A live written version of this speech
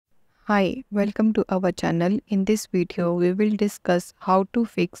Hi, welcome to our channel. In this video, we will discuss how to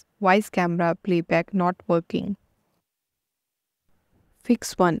fix Wyze camera playback not working.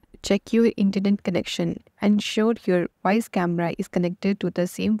 Fix 1. Check your internet connection. Ensure your Wyze camera is connected to the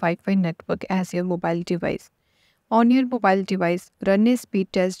same Wi-Fi network as your mobile device. On your mobile device, run a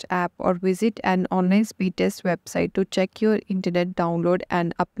speed test app or visit an online speed test website to check your internet download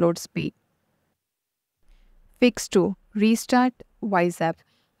and upload speed. Fix 2. Restart Wyze app.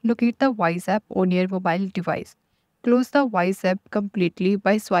 Locate the Wyze app on your mobile device. Close the Wyze app completely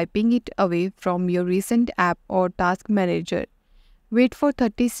by swiping it away from your recent app or task manager. Wait for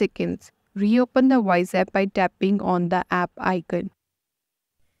 30 seconds. Reopen the Wyze app by tapping on the app icon.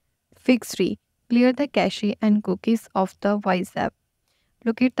 Fix 3. Clear the cache and cookies of the Wyze app.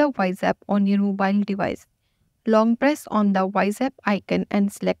 Locate the Wyze app on your mobile device. Long press on the Wyze app icon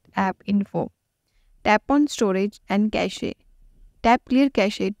and select App Info. Tap on Storage and Cache. Tap Clear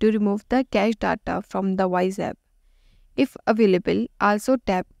Cache to remove the cache data from the Wyze app. If available, also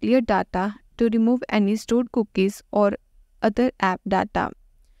tap Clear Data to remove any stored cookies or other app data.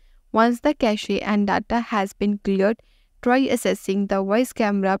 Once the cache and data has been cleared, try accessing the Wyze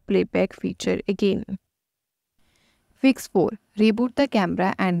camera playback feature again. Fix 4. Reboot the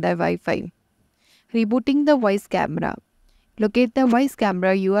camera and the Wi-Fi. Rebooting the Wyze camera. Locate the Wyze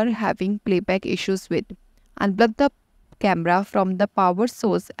camera you are having playback issues with. Unplug the camera from the power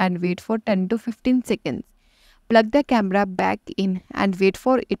source and wait for 10 to 15 seconds. Plug the camera back in and wait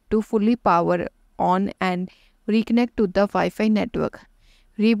for it to fully power on and reconnect to the Wi-Fi network.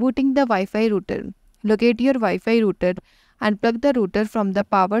 Rebooting the Wi-Fi router. Locate your Wi-Fi router, unplug the router from the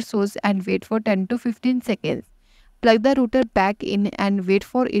power source and wait for 10 to 15 seconds. Plug the router back in and wait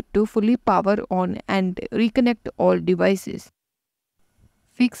for it to fully power on and reconnect all devices.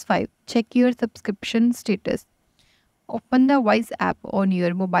 Fix 5. Check your subscription status. Open the Wyze app on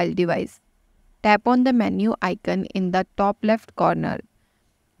your mobile device. Tap on the menu icon in the top left corner.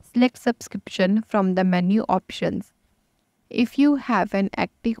 Select Subscription from the menu options. If you have an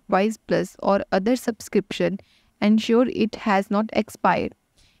active Wyze Plus or other subscription, ensure it has not expired.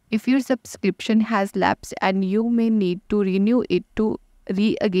 If your subscription has lapsed and you may need to renew it to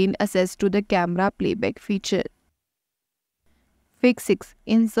again access to the camera playback feature. Fix 6.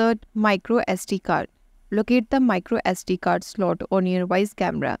 Insert MicroSD card. Locate the MicroSD card slot on your Wyze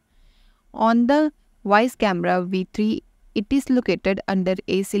camera. On the Wyze camera V3, it is located under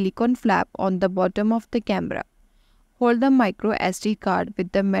a silicone flap on the bottom of the camera. Hold the MicroSD card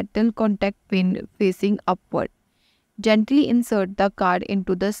with the metal contact pin facing upward. Gently insert the card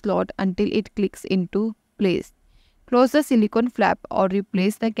into the slot until it clicks into place. Close the silicone flap or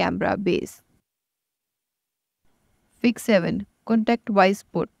replace the camera base. Fix 7. Contact Wyze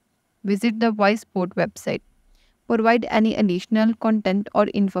Support. Visit the Wyze Support website. Provide any additional content or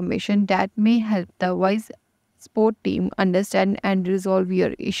information that may help the Wyze Support team understand and resolve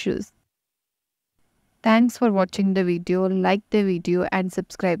your issues. Thanks for watching the video. Like the video and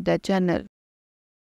subscribe the channel.